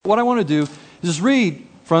what I want to do is just read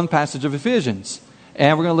from the passage of Ephesians.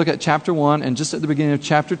 And we're going to look at chapter 1 and just at the beginning of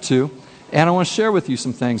chapter 2. And I want to share with you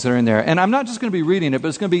some things that are in there. And I'm not just going to be reading it, but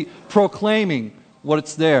it's going to be proclaiming what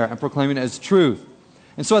it's there and proclaiming it as truth.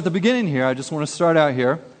 And so at the beginning here, I just want to start out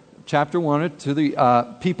here, chapter 1, to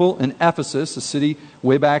the people in Ephesus, a city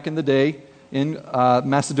way back in the day in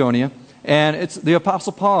Macedonia. And it's the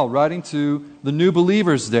Apostle Paul writing to the new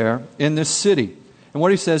believers there in this city. And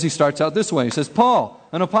what he says, he starts out this way. He says, Paul,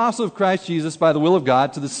 an apostle of Christ Jesus by the will of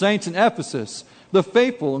God, to the saints in Ephesus, the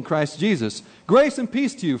faithful in Christ Jesus. Grace and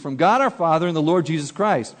peace to you from God our Father and the Lord Jesus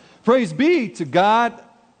Christ. Praise be to God,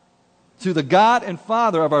 to the God and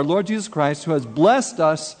Father of our Lord Jesus Christ, who has blessed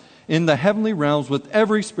us in the heavenly realms with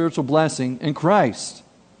every spiritual blessing in Christ.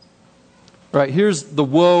 All right, here's the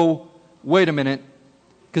whoa, wait a minute.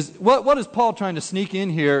 Because what is Paul trying to sneak in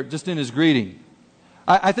here just in his greeting?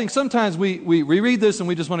 I think sometimes we read this and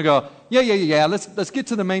we just want to go, yeah, let's get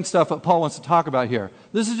to the main stuff that Paul wants to talk about here.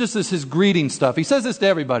 This is just his greeting stuff. He says this to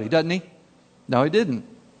everybody, doesn't he? No, he didn't.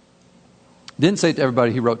 Didn't say it to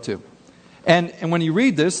everybody he wrote to. And when you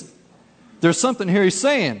read this, there's something here he's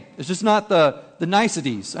saying. It's just not the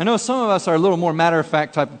niceties. I know some of us are a little more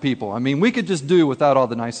matter-of-fact type of people. I mean, we could just do without all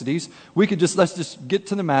the niceties. Let's just get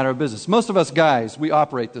to the matter of business. Most of us guys, we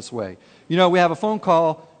operate this way. You know, we have a phone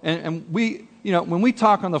call, and we, you know, when we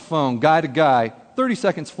talk on the phone, guy to guy, 30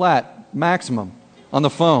 seconds flat, maximum, on the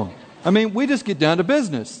phone. I mean, we just get down to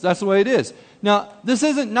business. That's the way it is. Now, this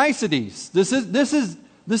isn't niceties. This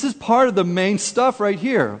is part of the main stuff right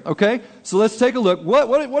here, okay? So let's take a look.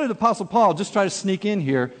 What did Apostle Paul just try to sneak in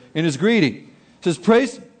here in his greeting? It says,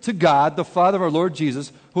 praise to God, the Father of our Lord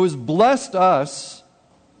Jesus, who has blessed us,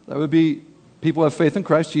 that would be people who have faith in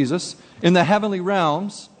Christ Jesus, in the heavenly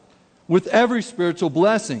realms with every spiritual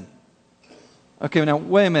blessing. Okay, now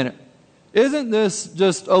wait a minute. Isn't this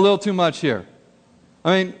just a little too much here?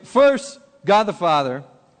 I mean, first, God the Father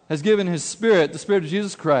has given His Spirit, the Spirit of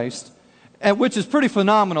Jesus Christ, and which is pretty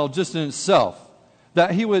phenomenal just in itself,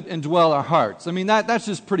 that He would indwell our hearts. I mean, that's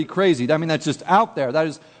just pretty crazy. I mean, that's just out there. That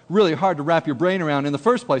is really hard to wrap your brain around in the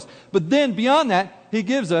first place. But then beyond that, He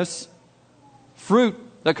gives us fruit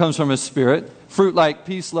that comes from His Spirit. Fruit like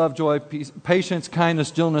peace, love, joy, patience, kindness,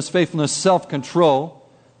 gentleness, faithfulness, self-control.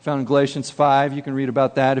 Found in Galatians 5. You can read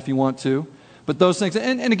about that if you want to. But those things,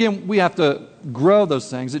 and again, we have to grow those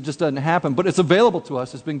things. It just doesn't happen. But it's available to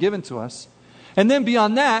us. It's been given to us. And then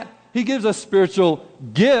beyond that, He gives us spiritual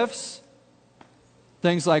gifts.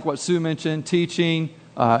 Things like what Sue mentioned, teaching,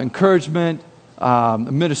 encouragement,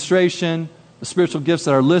 administration, the spiritual gifts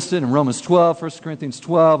that are listed in Romans 12, 1 Corinthians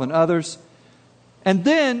 12, and others. And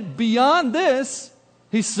then beyond this,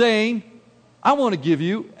 He's saying, I want to give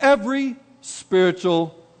you every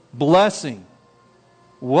spiritual blessing.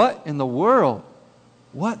 What in the world?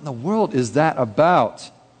 What in the world is that about?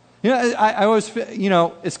 You know, I always feel, you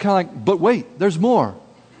know, it's kind of like, but wait, there's more.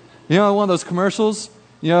 You know, one of those commercials,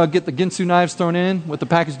 you know, get the Ginsu knives thrown in with the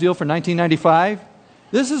package deal for $19.95.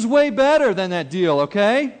 This is way better than that deal,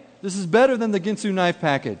 okay? This is better than the Ginsu knife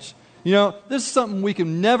package. You know, this is something we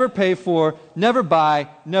can never pay for, never buy,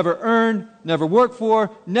 never earn, never work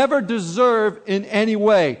for, never deserve in any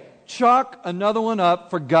way. Chalk another one up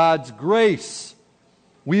for God's grace.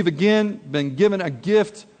 We've again been given a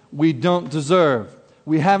gift we don't deserve.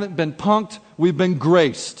 We haven't been punked, we've been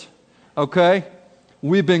graced. Okay?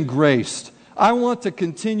 We've been graced. I want to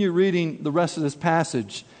continue reading the rest of this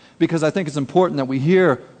passage because I think it's important that we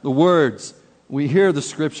hear the words, we hear the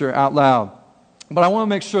Scripture out loud. But I want to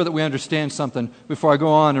make sure that we understand something before I go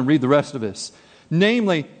on and read the rest of this.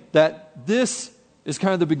 Namely, that this is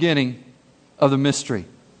kind of the beginning of the mystery.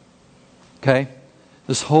 Okay?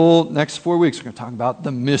 This whole next 4 weeks, we're going to talk about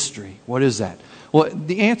the mystery. What is that? Well,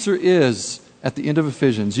 the answer is at the end of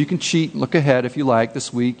Ephesians. You can cheat and look ahead if you like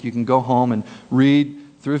this week. You can go home and read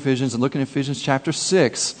through Ephesians and look in Ephesians chapter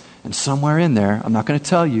 6. And somewhere in there, I'm not going to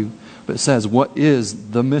tell you, but it says, what is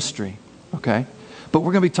the mystery? Okay? But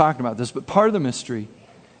we're going to be talking about this. But part of the mystery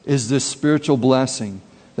is this spiritual blessing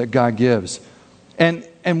that God gives. And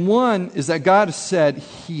one is that God has said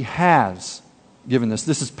He has given this.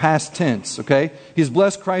 This is past tense, okay? He's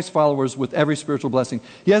blessed Christ's followers with every spiritual blessing.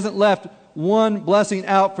 He hasn't left one blessing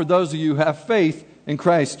out for those of you who have faith in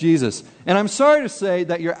Christ Jesus. And I'm sorry to say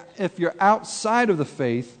that if you're outside of the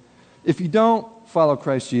faith, if you don't follow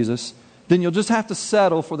Christ Jesus, then you'll just have to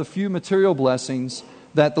settle for the few material blessings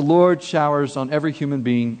that the Lord showers on every human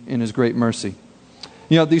being in His great mercy.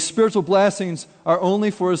 You know, these spiritual blessings are only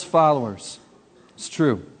for His followers. It's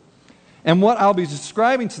true. And what I'll be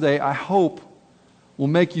describing today, I hope, will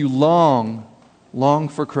make you long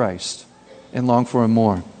for Christ and long for Him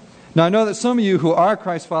more. Now, I know that some of you who are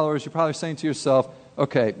Christ followers, you're probably saying to yourself,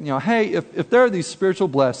 okay, hey, if there are these spiritual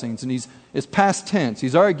blessings and it's past tense,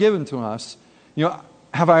 He's already given to us,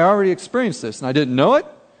 have I already experienced this and I didn't know it?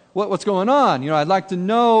 What's going on? I'd like to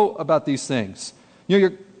know about these things.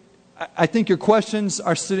 I think your questions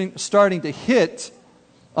are starting to hit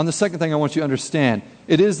on the second thing I want you to understand.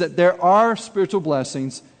 It is that there are spiritual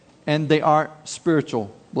blessings and they are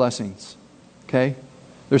spiritual blessings. Okay?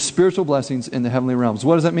 There's spiritual blessings in the heavenly realms.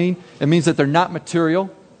 What does that mean? It means that they're not material,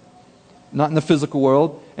 not in the physical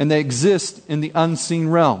world, and they exist in the unseen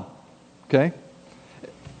realm. Okay?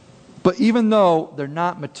 But even though they're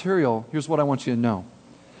not material, here's what I want you to know.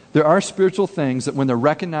 There are spiritual things that when they're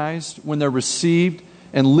recognized, when they're received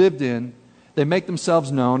and lived in, they make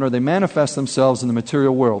themselves known or they manifest themselves in the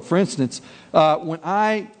material world. For instance, when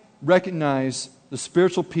I recognize the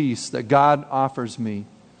spiritual peace that God offers me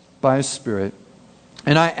by His Spirit,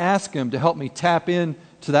 and I ask Him to help me tap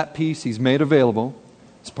into that peace He's made available,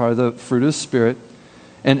 it's part of the fruit of the Spirit,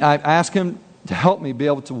 and I ask Him to help me be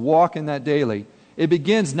able to walk in that daily, it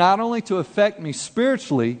begins not only to affect me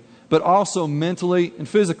spiritually, but also mentally and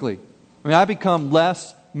physically. I become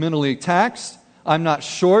less mentally taxed. I'm not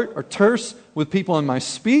short or terse with people in my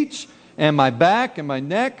speech and my back and my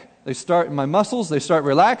neck. My muscles, they start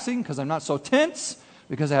relaxing because I'm not so tense,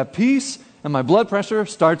 because I have peace, and my blood pressure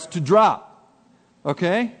starts to drop.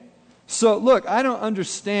 Okay? So look, I don't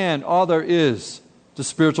understand all there is to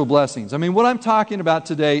spiritual blessings. What I'm talking about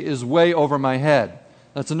today is way over my head.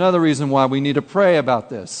 That's another reason why we need to pray about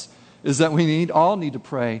this, is that we all need to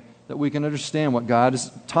pray that we can understand what God is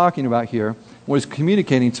talking about here, what He's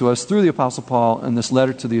communicating to us through the Apostle Paul in this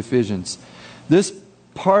letter to the Ephesians. This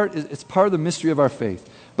part, it's part of the mystery of our faith.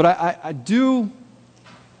 But I do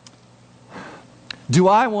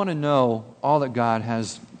I want to know all that God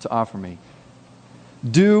has to offer me?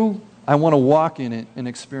 Do I want to walk in it and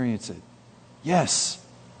experience it? Yes.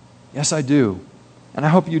 Yes, I do. And I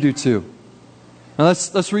hope you do too. Now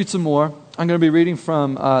let's read some more. I'm going to be reading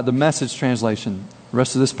from the Message translation. The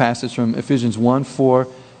rest of this passage from Ephesians 1:4.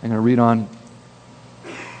 I'm going to read on.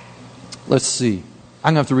 Let's see.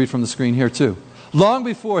 I'm going to have to read from the screen here too. Long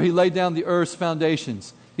before He laid down the earth's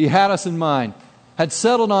foundations, He had us in mind, had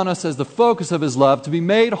settled on us as the focus of His love, to be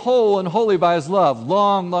made whole and holy by His love.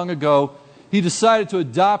 Long, long ago, He decided to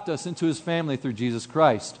adopt us into His family through Jesus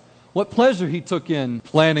Christ. What pleasure He took in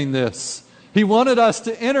planning this. He wanted us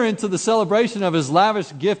to enter into the celebration of His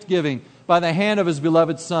lavish gift-giving by the hand of His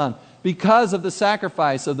beloved Son. Because of the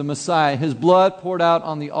sacrifice of the Messiah, His blood poured out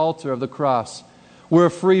on the altar of the cross. We're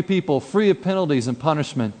a free people, free of penalties and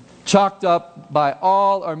punishment, chalked up by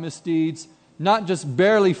all our misdeeds, not just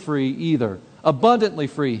barely free either, abundantly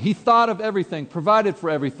free. He thought of everything, provided for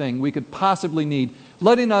everything we could possibly need,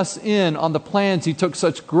 letting us in on the plans He took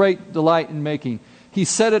such great delight in making. He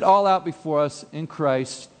set it all out before us in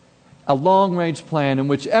Christ, a long-range plan in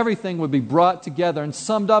which everything would be brought together and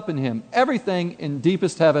summed up in Him. Everything in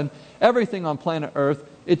deepest heaven, everything on planet Earth.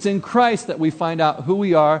 It's in Christ that we find out who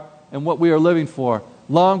we are and what we are living for.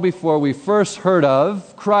 Long before we first heard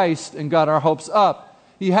of Christ and got our hopes up,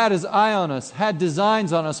 He had His eye on us, had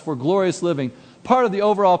designs on us for glorious living. Part of the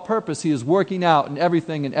overall purpose He is working out in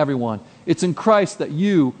everything and everyone. It's in Christ that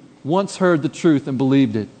you once heard the truth and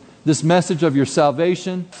believed it. This message of your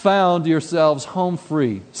salvation, found yourselves home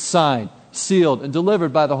free, signed, sealed, and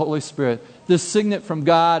delivered by the Holy Spirit. This signet from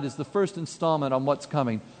God is the first installment on what's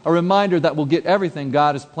coming. A reminder that we'll get everything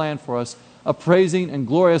God has planned for us, a praising and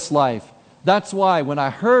glorious life. That's why when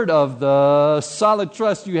I heard of the solid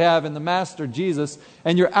trust you have in the Master Jesus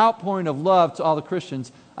and your outpouring of love to all the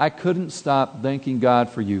Christians, I couldn't stop thanking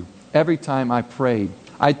God for you. Every time I prayed,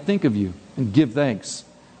 I'd think of you and give thanks.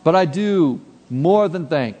 But I do more than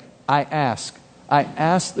thank. I ask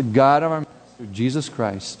the God of our Master, Jesus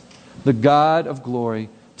Christ, the God of glory,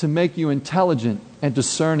 to make you intelligent and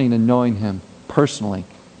discerning in knowing Him personally.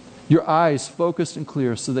 Your eyes focused and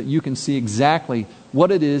clear so that you can see exactly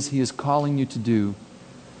what it is He is calling you to do.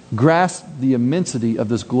 Grasp the immensity of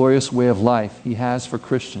this glorious way of life He has for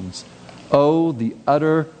Christians. Oh, the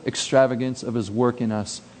utter extravagance of His work in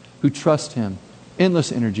us who trust Him.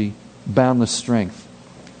 Endless energy, boundless strength.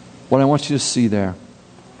 What I want you to see there,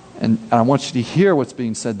 and I want you to hear what's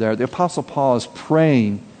being said there. The Apostle Paul is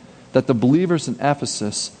praying that the believers in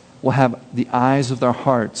Ephesus will have the eyes of their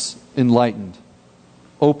hearts enlightened,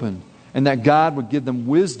 open, and that God would give them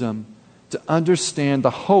wisdom to understand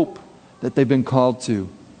the hope that they've been called to,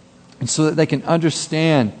 and so that they can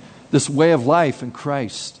understand this way of life in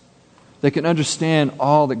Christ. They can understand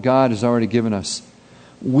all that God has already given us.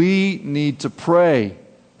 We need to pray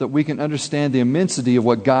that we can understand the immensity of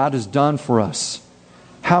what God has done for us,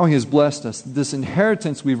 how He has blessed us, this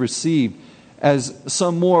inheritance we've received, as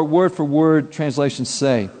some more word-for-word translations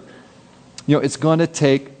say. It's going to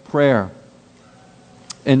take prayer.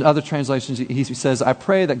 In other translations, he says, I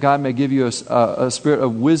pray that God may give you a spirit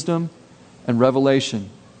of wisdom and revelation,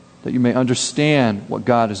 that you may understand what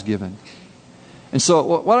God has given. And so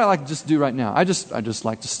what I like to just do right now, I just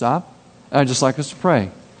like to stop, and I just like us to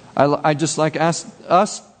pray. I just like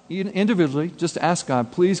us individually, just to ask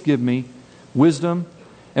God, please give me wisdom.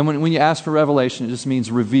 And when you ask for revelation, it just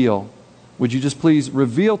means reveal. Would you just please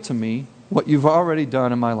reveal to me what you've already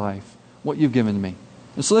done in my life, what you've given to me?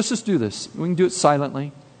 And so let's just do this. We can do it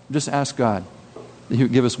silently. Just ask God that He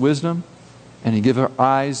would give us wisdom and He'd give our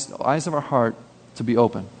eyes, the eyes of our heart to be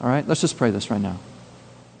open. All right? Let's just pray this right now.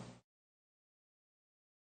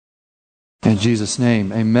 In Jesus'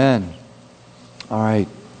 name, amen. All right.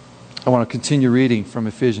 I want to continue reading from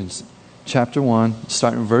Ephesians chapter 1,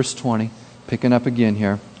 starting in verse 20, picking up again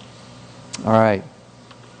here. All right.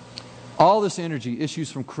 All this energy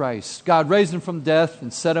issues from Christ. God raised Him from death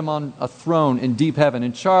and set Him on a throne in deep heaven,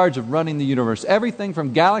 in charge of running the universe. Everything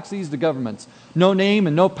from galaxies to governments. No name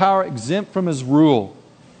and no power exempt from His rule.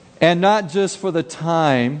 And not just for the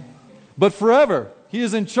time, but forever. He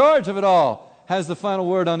is in charge of it all. Has the final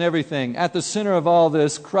word on everything. At the center of all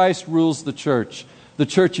this, Christ rules the church. The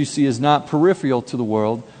church, you see, is not peripheral to the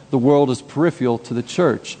world. The world is peripheral to the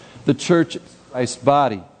church. The church is Christ's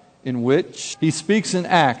body, in which He speaks and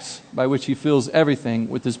acts, by which He fills everything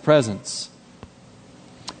with His presence.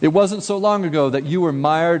 It wasn't so long ago that you were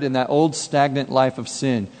mired in that old stagnant life of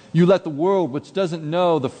sin. You let the world, which doesn't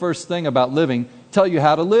know the first thing about living, tell you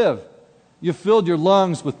how to live. You filled your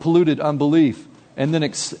lungs with polluted unbelief and then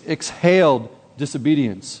exhaled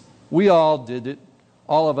disobedience. We all did it.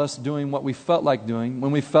 All of us doing what we felt like doing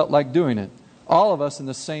when we felt like doing it. All of us in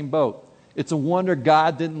the same boat. It's a wonder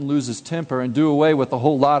God didn't lose His temper and do away with a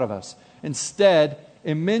whole lot of us. Instead,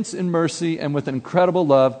 immense in mercy and with incredible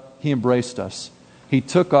love, He embraced us. He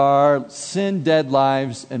took our sin-dead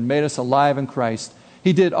lives and made us alive in Christ.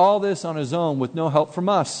 He did all this on His own with no help from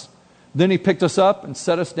us. Then He picked us up and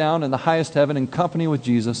set us down in the highest heaven in company with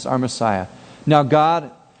Jesus, our Messiah. Now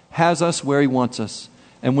God has us where He wants us,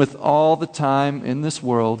 and with all the time in this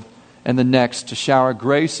world and the next to shower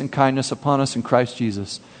grace and kindness upon us in Christ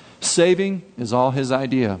Jesus. Saving is all His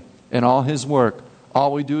idea and all His work.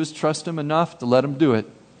 All we do is trust Him enough to let Him do it.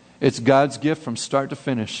 It's God's gift from start to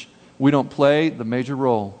finish. We don't play the major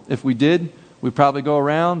role. If we did, we'd probably go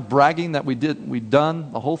around bragging that we'd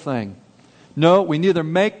done the whole thing. No, we neither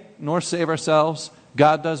make nor save ourselves.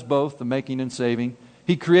 God does both, the making and saving.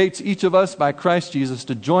 He creates each of us by Christ Jesus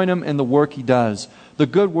to join Him in the work He does. The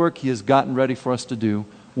good work He has gotten ready for us to do.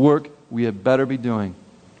 Work we had better be doing.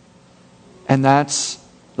 And that's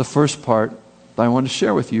the first part that I want to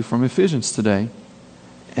share with you from Ephesians today,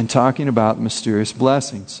 and talking about mysterious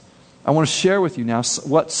blessings. I want to share with you now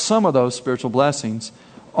what some of those spiritual blessings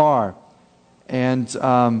are. And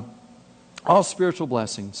all spiritual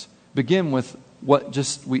blessings begin with what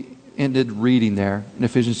just we ended reading there in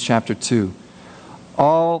Ephesians chapter 2.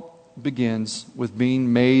 All begins with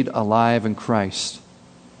being made alive in Christ.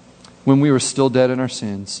 When we were still dead in our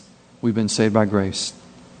sins, we've been saved by grace.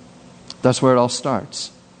 That's where it all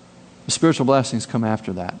starts. The spiritual blessings come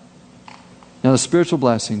after that. Now the spiritual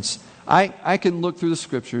blessings, I can look through the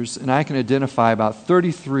Scriptures and I can identify about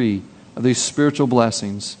 33 of these spiritual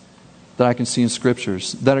blessings that I can see in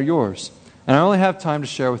Scriptures that are yours. And I only have time to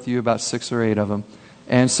share with you about 6 or 8 of them.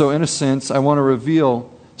 And so in a sense, I want to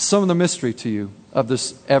reveal some of the mystery to you of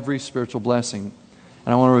this every spiritual blessing.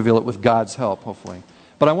 And I want to reveal it with God's help, hopefully.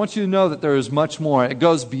 But I want you to know that there is much more. It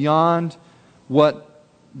goes beyond what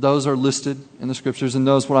those are listed in the Scriptures and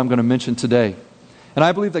those what I'm going to mention today. And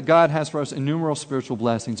I believe that God has for us innumerable spiritual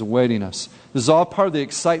blessings awaiting us. This is all part of the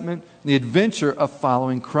excitement, the adventure of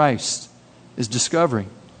following Christ, is discovering.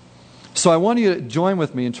 So I want you to join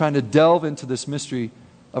with me in trying to delve into this mystery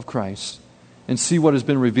of Christ and see what has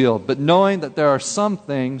been revealed. But knowing that there are some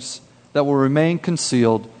things that will remain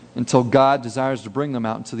concealed until God desires to bring them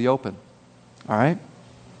out into the open. All right?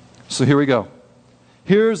 So here we go.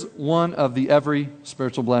 Here's one of the every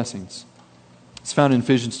spiritual blessings. It's found in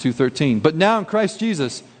Ephesians 2:13. But now in Christ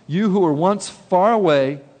Jesus, you who were once far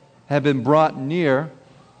away have been brought near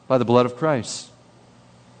by the blood of Christ.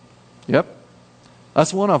 Yep.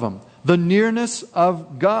 That's one of them. The nearness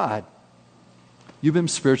of God. You've been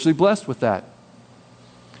spiritually blessed with that.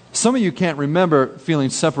 Some of you can't remember feeling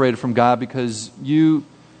separated from God because you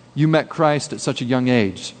met Christ at such a young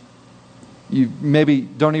age. You maybe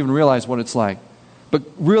don't even realize what it's like. But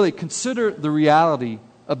really consider the reality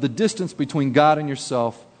of the distance between God and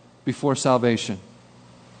yourself before salvation.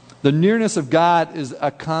 The nearness of God is a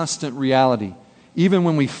constant reality, even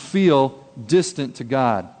when we feel distant to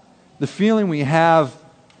God. The feeling we have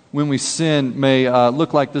when we sin may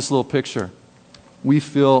look like this little picture. We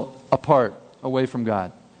feel apart, away from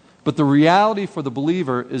God. But the reality for the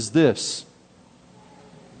believer is this: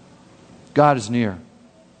 God is near.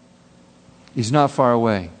 He's not far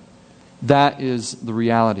away. That is the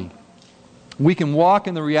reality. We can walk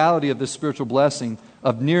in the reality of this spiritual blessing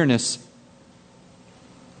of nearness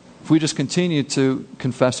if we just continue to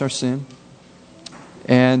confess our sin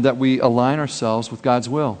and that we align ourselves with God's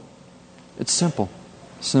will. It's simple.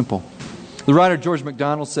 Simple. The writer George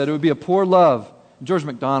MacDonald said it would be a poor love. George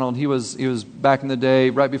MacDonald, he was back in the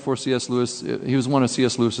day, right before C.S. Lewis, he was one of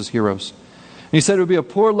C.S. Lewis's heroes. And he said it would be a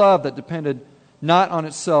poor love that depended not on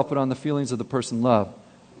itself, but on the feelings of the person loved.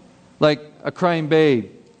 Like a crying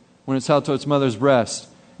babe when it's held to its mother's breast,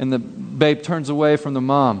 and the babe turns away from the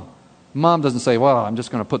mom. Mom doesn't say, well, I'm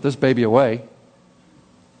just going to put this baby away.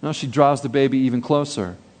 No, she draws the baby even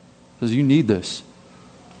closer. Says, you need this.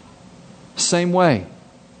 Same way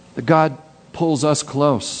that God pulls us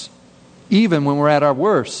close. Even when we're at our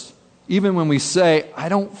worst. Even when we say, I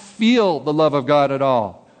don't feel the love of God at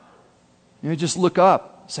all. Just look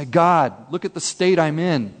up. Say, God, look at the state I'm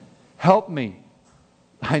in. Help me.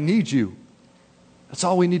 I need you. That's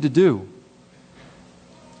all we need to do.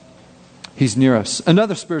 He's near us.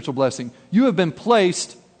 Another spiritual blessing. You have been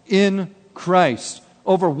placed in Christ.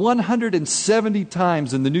 Over 170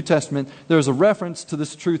 times in the New Testament, there's a reference to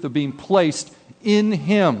this truth of being placed in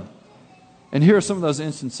Him. And here are some of those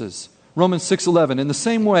instances. Romans 6:11, in the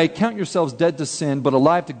same way, count yourselves dead to sin, but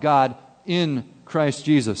alive to God in Christ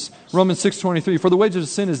Jesus. Romans 6:23, for the wages of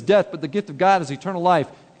sin is death, but the gift of God is eternal life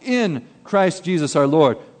in Christ Jesus our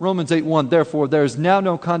Lord. Romans 8:1, therefore there is now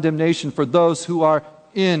no condemnation for those who are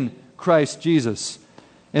in Christ Jesus.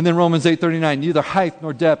 And then Romans 8:39, neither height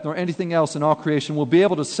nor depth nor anything else in all creation will be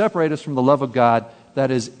able to separate us from the love of God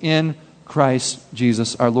that is in Christ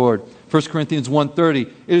Jesus our Lord. 1 Corinthians 1:30,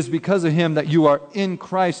 it is because of Him that you are in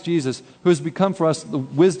Christ Jesus, who has become for us the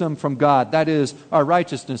wisdom from God, that is, our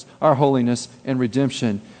righteousness, our holiness, and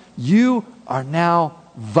redemption. You are now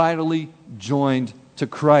vitally joined to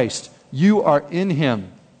Christ. You are in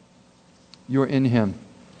Him. You are in Him.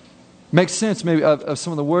 Makes sense maybe of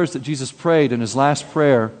some of the words that Jesus prayed in His last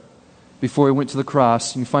prayer before He went to the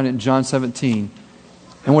cross. You can find it in John 17.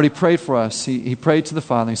 And what He prayed for us, He prayed to the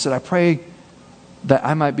Father. He said, I pray that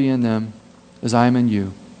I might be in them as I am in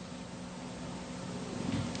you,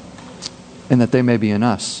 and that they may be in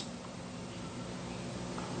us.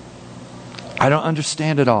 I don't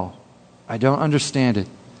understand it all. I don't understand it.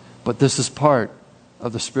 But this is part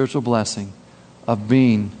of the spiritual blessing of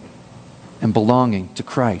being and belonging to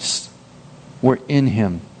Christ. We're in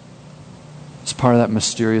Him. It's part of that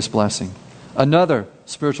mysterious blessing. Another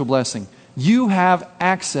spiritual blessing. You have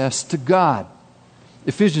access to God.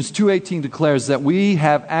 Ephesians 2:18 declares that we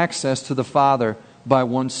have access to the Father by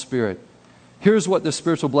one Spirit. Here's what the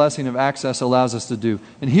spiritual blessing of access allows us to do.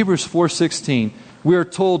 In Hebrews 4:16, we are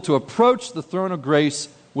told to approach the throne of grace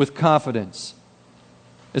with confidence.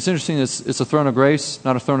 It's interesting, it's a throne of grace,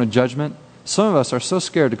 not a throne of judgment. Some of us are so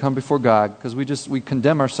scared to come before God because we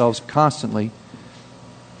condemn ourselves constantly.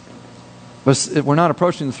 But we're not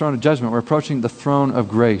approaching the throne of judgment, we're approaching the throne of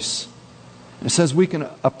grace. It says we can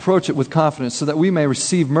approach it with confidence so that we may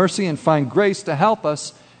receive mercy and find grace to help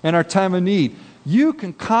us in our time of need. You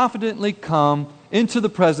can confidently come into the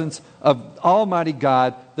presence of Almighty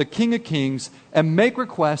God, the King of Kings, and make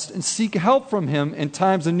requests and seek help from Him in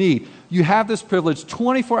times of need. You have this privilege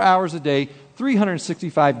 24 hours a day,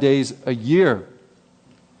 365 days a year.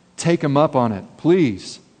 Take Him up on it,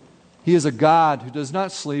 please. He is a God who does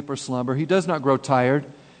not sleep or slumber. He does not grow tired.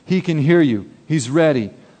 He can hear you. He's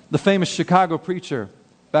ready. The famous Chicago preacher,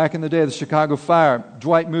 back in the day of the Chicago fire,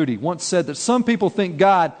 Dwight Moody, once said that some people think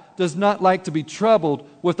God does not like to be troubled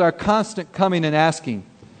with our constant coming and asking.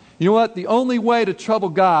 You know what? The only way to trouble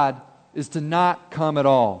God is to not come at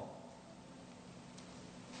all.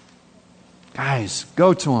 Guys,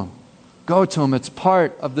 go to Him. Go to Him. It's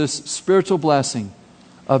part of this spiritual blessing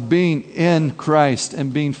of being in Christ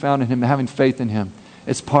and being found in Him, having faith in Him.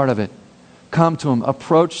 It's part of it. Come to Him.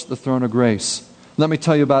 Approach the throne of grace. Let me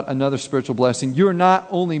tell you about another spiritual blessing. You're not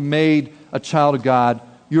only made a child of God,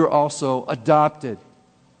 you're also adopted.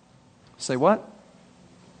 Say what?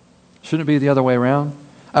 Shouldn't it be the other way around?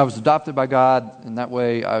 I was adopted by God, and that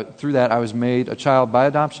way, through that, I was made a child by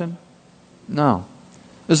adoption? No.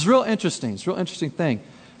 This is real interesting. It's a real interesting thing.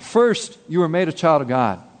 First, you were made a child of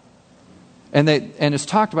God. And it's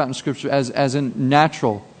talked about in Scripture as in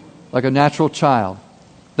natural, like a natural child,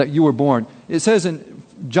 that you were born. It says in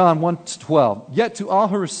John 1:12, yet to all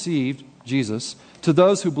who received Jesus, to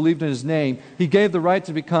those who believed in His name, He gave the right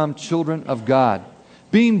to become children of God.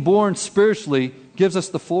 Being born spiritually gives us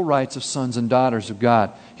the full rights of sons and daughters of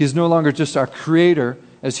God. He is no longer just our Creator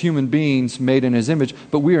as human beings made in His image,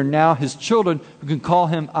 but we are now His children who can call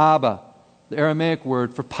Him Abba, the Aramaic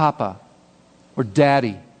word for Papa, or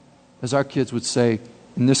Daddy, as our kids would say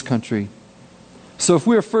in this country. So if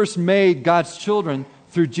we are first made God's children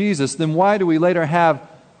through Jesus, then why do we later have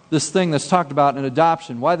this thing that's talked about in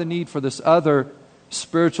adoption? Why the need for this other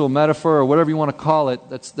spiritual metaphor, or whatever you want to call it,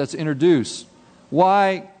 that's introduced?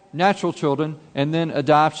 Why natural children and then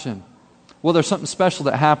adoption? Well, there's something special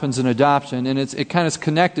that happens in adoption, and it kind of is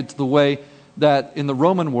connected to the way that in the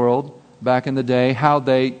Roman world, back in the day, how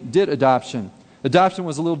they did adoption. Adoption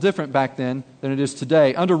was a little different back then than it is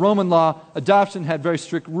today. Under Roman law, adoption had very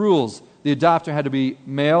strict rules. The adopter had to be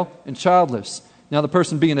male and childless. Now, the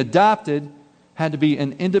person being adopted had to be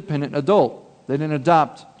an independent adult. They didn't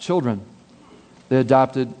adopt children. They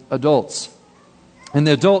adopted adults. And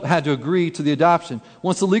the adult had to agree to the adoption.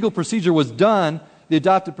 Once the legal procedure was done, the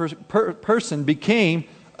adopted person became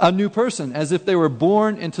a new person, as if they were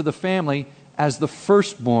born into the family as the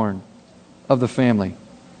firstborn of the family.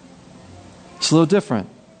 It's a little different.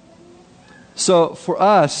 So for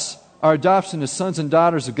us, our adoption as sons and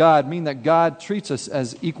daughters of God mean that God treats us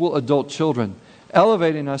as equal adult children,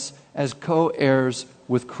 elevating us as co-heirs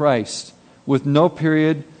with Christ, with no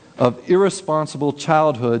period of irresponsible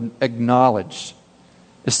childhood acknowledged.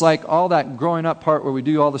 It's like all that growing up part where we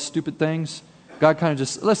do all the stupid things. God kind of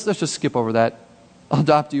just, let's just skip over that. I'll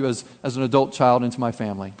adopt you as an adult child into my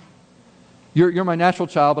family. You're my natural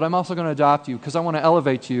child, but I'm also going to adopt you because I want to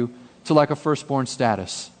elevate you to like a firstborn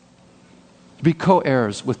status. To be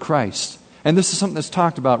co-heirs with Christ. And this is something that's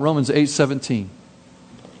talked about, Romans 8:17.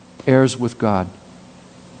 Heirs with God.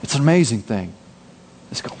 It's an amazing thing.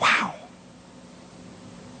 Let's go, wow.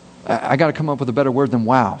 I got to come up with a better word than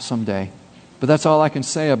wow someday. But that's all I can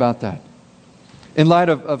say about that. In light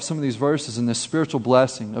of some of these verses and this spiritual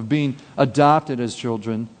blessing of being adopted as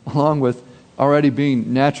children, along with already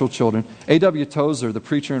being natural children, A.W. Tozer, the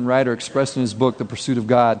preacher and writer, expressed in his book, The Pursuit of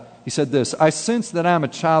God, he said this: I sense that I am a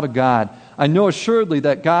child of God. I know assuredly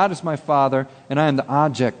that God is my Father, and I am the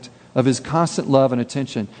object of His constant love and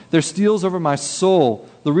attention. There steals over my soul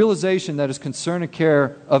the realization that His concern and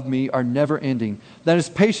care of me are never ending, that His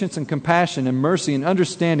patience and compassion and mercy and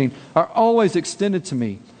understanding are always extended to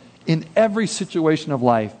me. In every situation of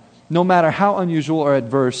life, no matter how unusual or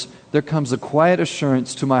adverse, there comes a quiet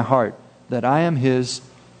assurance to my heart that I am His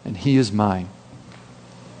and He is mine.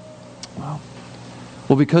 Wow.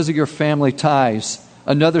 Well, because of your family ties,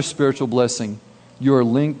 another spiritual blessing, you are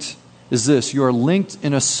linked is this: you are linked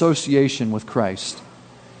in association with Christ.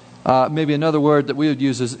 Maybe another word that we would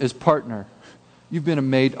use is partner. You've been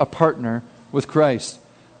made a partner with Christ.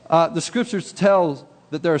 The Scriptures tell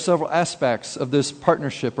that there are several aspects of this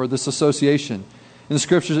partnership or this association. In the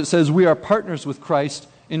Scriptures it says we are partners with Christ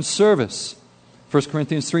in service. 1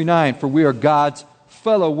 Corinthians 3:9, for we are God's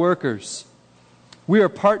fellow workers. We are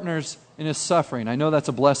partners in His suffering. I know that's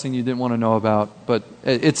a blessing you didn't want to know about, but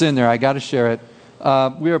it's in there. I got to share it.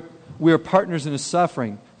 We are partners in His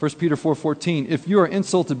suffering. 1 Peter 4:14, if you are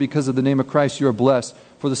insulted because of the name of Christ, you are blessed,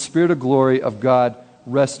 for the Spirit of glory of God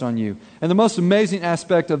rests on you. And the most amazing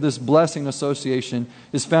aspect of this blessing association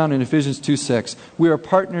is found in Ephesians 2:6. We are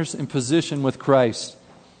partners in position with Christ.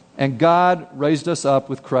 And God raised us up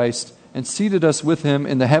with Christ and seated us with Him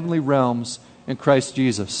in the heavenly realms in Christ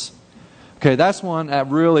Jesus. Okay, that's one that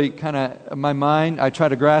really kind of, my mind, I try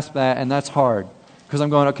to grasp that, and that's hard. Because I'm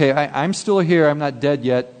going, okay, I'm still here, I'm not dead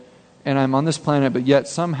yet, and I'm on this planet, but yet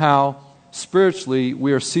somehow, spiritually,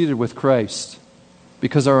 we are seated with Christ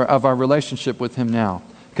because of our relationship with Him now.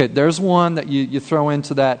 Okay, there's one that you throw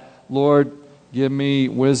into that, Lord, give me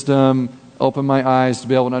wisdom, open my eyes to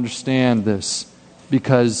be able to understand this,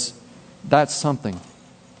 because that's something.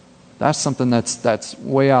 That's something that's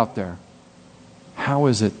way out there. How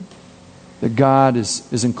is it that God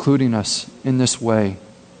is including us in this way?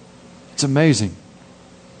 It's amazing.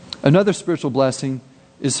 Another spiritual blessing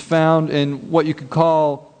is found in what you could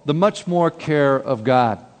call the much more care of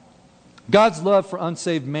God. God's love for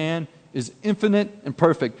unsaved man is infinite and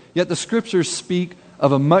perfect, yet the Scriptures speak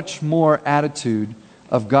of a much more attitude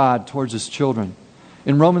of God towards His children.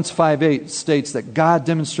 In Romans 5:8 states that God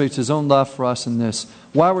demonstrates His own love for us in this: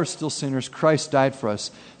 while we're still sinners, Christ died for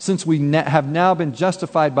us. Since we have now been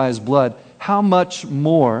justified by His blood, how much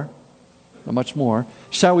more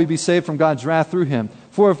shall we be saved from God's wrath through Him?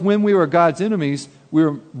 For if when we were God's enemies, we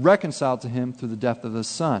were reconciled to Him through the death of His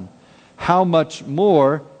Son, how much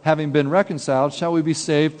more, having been reconciled, shall we be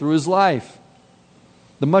saved through His life?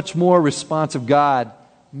 The much more response of God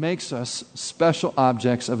makes us special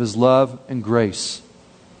objects of His love and grace.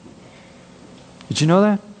 Did you know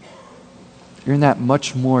that? You're in that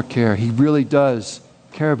much more care. He really does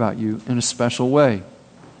care about you in a special way.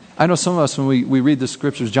 I know some of us, when we read the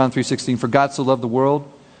scriptures, John 3:16, for God so loved the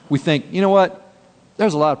world, we think, you know what?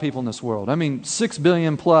 There's a lot of people in this world. I mean, 6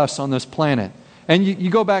 billion plus on this planet. And you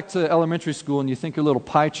go back to elementary school and you think your little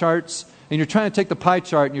pie charts, and you're trying to take the pie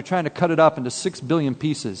chart and you're trying to cut it up into 6 billion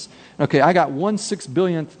pieces. Okay, I got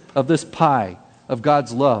 1/6 of this pie of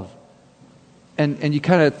God's love. And you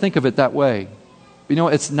kind of think of it that way. But you know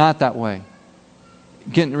what? It's not that way.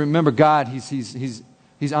 Again, remember, God,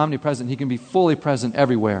 He's omnipresent. He can be fully present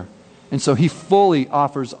everywhere. And so He fully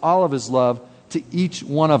offers all of His love to each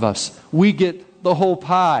one of us. We get the whole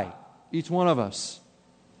pie, each one of us.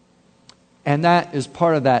 And that is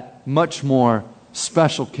part of that much more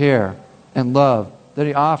special care and love that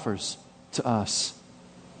He offers to us.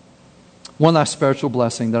 One last spiritual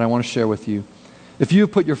blessing that I want to share with you. If you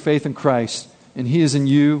have put your faith in Christ, and He is in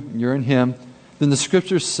you, and you're in Him, then the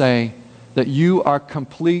Scriptures say that you are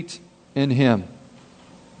complete in Him.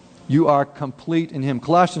 You are complete in Him.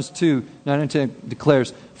 Colossians 2:9-10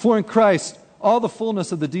 declares, for in Christ all the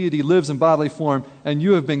fullness of the deity lives in bodily form, and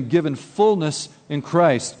you have been given fullness in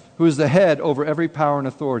Christ, who is the head over every power and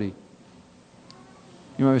authority.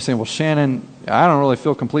 You might be saying, well, Shannon, I don't really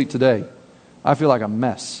feel complete today. I feel like a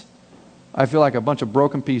mess. I feel like a bunch of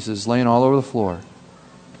broken pieces laying all over the floor.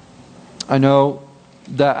 I know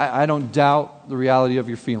that I don't doubt the reality of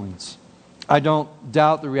your feelings. I don't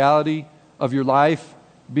doubt the reality of your life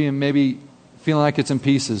being maybe feeling like it's in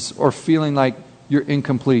pieces or feeling like you're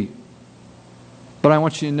incomplete. But I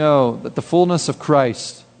want you to know that the fullness of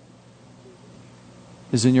Christ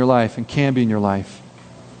is in your life and can be in your life.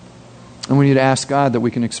 And we need to ask God that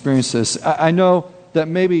we can experience this. I know that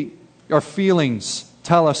maybe our feelings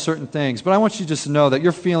tell us certain things, but I want you just to know that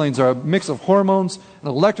your feelings are a mix of hormones and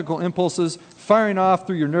electrical impulses firing off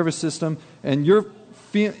through your nervous system, and your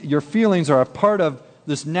feelings are a part of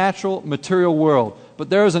this natural material world. But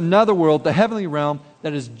there is another world, the heavenly realm,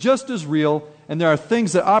 that is just as real, and there are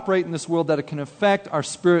things that operate in this world that can affect our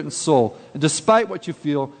spirit and soul. And despite what you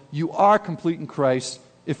feel, you are complete in Christ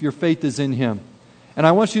if your faith is in Him. And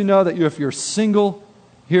I want you to know that if you're single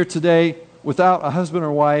here today without a husband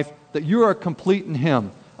or wife, that you are complete in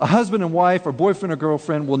Him. A husband and wife or boyfriend or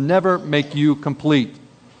girlfriend will never make you complete.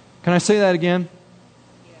 Can I say that again?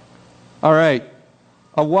 Yeah. All right.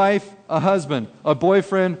 A wife, a husband, a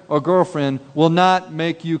boyfriend or girlfriend will not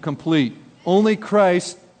make you complete. Only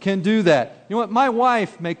Christ can do that. You know what? My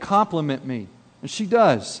wife may compliment me, and she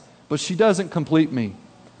does, but she doesn't complete me.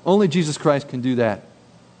 Only Jesus Christ can do that.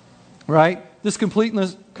 Right? This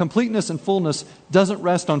completeness and fullness doesn't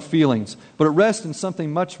rest on feelings, but it rests in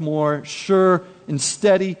something much more sure and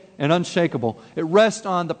steady and unshakable. It rests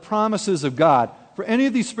on the promises of God. For any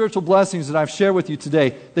of these spiritual blessings that I've shared with you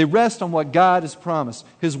today, they rest on what God has promised,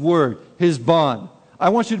 His Word, His bond. I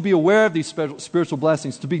want you to be aware of these spiritual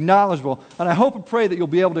blessings, to be knowledgeable, and I hope and pray that you'll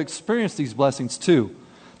be able to experience these blessings too.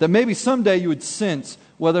 That maybe someday you would sense,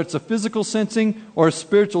 whether it's a physical sensing or a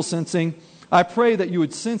spiritual sensing, I pray that you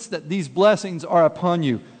would sense that these blessings are upon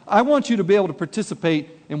you. I want you to be able to participate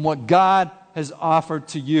in what God has offered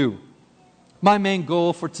to you. My main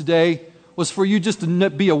goal for today was for you just to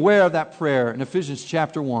be aware of that prayer in Ephesians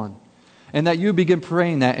chapter 1, and that you begin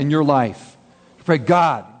praying that in your life. Pray,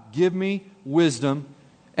 God, give me wisdom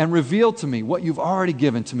and reveal to me what you've already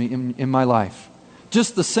given to me in my life.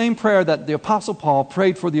 Just the same prayer that the Apostle Paul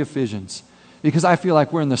prayed for the Ephesians, because I feel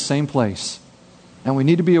like we're in the same place. And we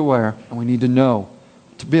need to be aware, and we need to know,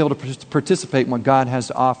 to be able to participate in what God has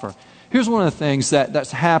to offer. Here's one of the things that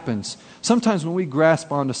happens. Sometimes when we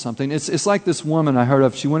grasp onto something, it's like this woman I heard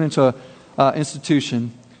of. She went into an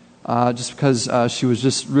institution just because she was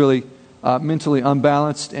just really mentally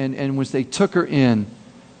unbalanced. And when they took her in,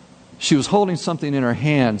 she was holding something in her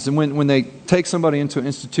hands. And when they take somebody into an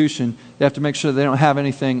institution, they have to make sure they don't have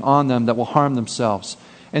anything on them that will harm themselves.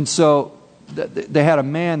 And so they had a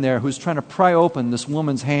man there who was trying to pry open this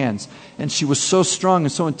woman's hands. And she was so strong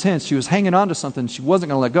and so intense. She was hanging on to something. She wasn't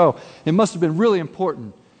going to let go. It must have been really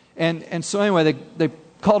important. And so anyway, they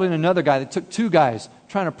called in another guy. They took two guys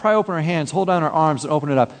trying to pry open her hands, hold down her arms, and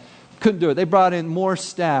open it up. Couldn't do it. They brought in more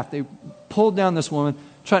staff. They pulled down this woman,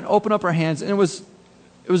 trying to open up her hands. And it was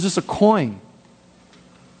just a coin.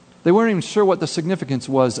 They weren't even sure what the significance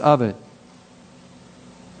was of it.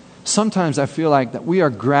 Sometimes I feel like that we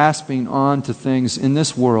are grasping on to things in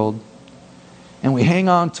this world, and we hang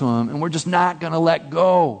on to them, and we're just not going to let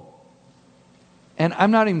go. And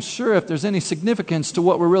I'm not even sure if there's any significance to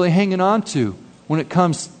what we're really hanging on to when it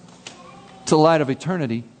comes to the light of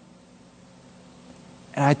eternity.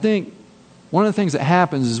 And I think one of the things that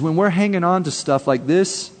happens is when we're hanging on to stuff like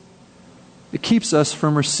this, it keeps us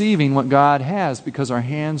from receiving what God has because our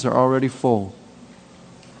hands are already full.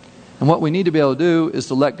 And what we need to be able to do is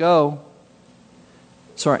to let go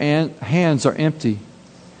so our hands are empty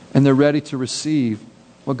and they're ready to receive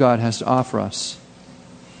what God has to offer us.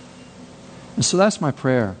 And so that's my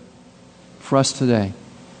prayer for us today,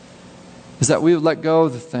 is that we would let go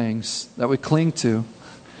of the things that we cling to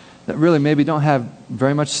that really maybe don't have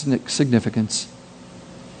very much significance,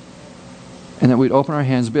 and that we'd open our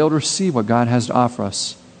hands and be able to receive what God has to offer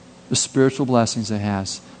us, the spiritual blessings that He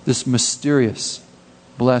has, this mysterious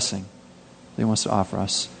blessing that He wants to offer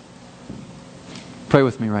us. Pray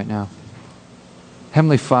with me right now.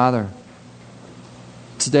 Heavenly Father,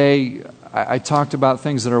 today I talked about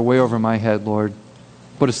things that are way over my head, Lord,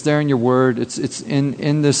 but it's there in your Word. It's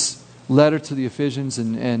in this letter to the Ephesians,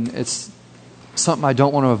 and it's something I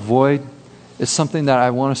don't want to avoid. It's something that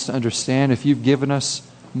I want us to understand. If you've given us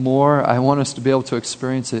more, I want us to be able to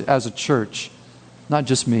experience it as a church, not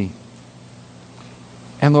just me.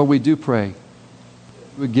 And Lord, we do pray.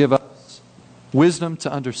 You would give us wisdom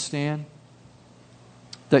to understand,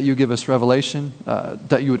 that you give us revelation,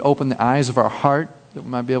 that you would open the eyes of our heart, that we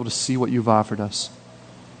might be able to see what you've offered us.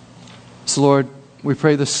 So Lord, we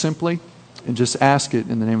pray this simply and just ask it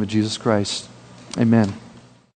in the name of Jesus Christ. Amen.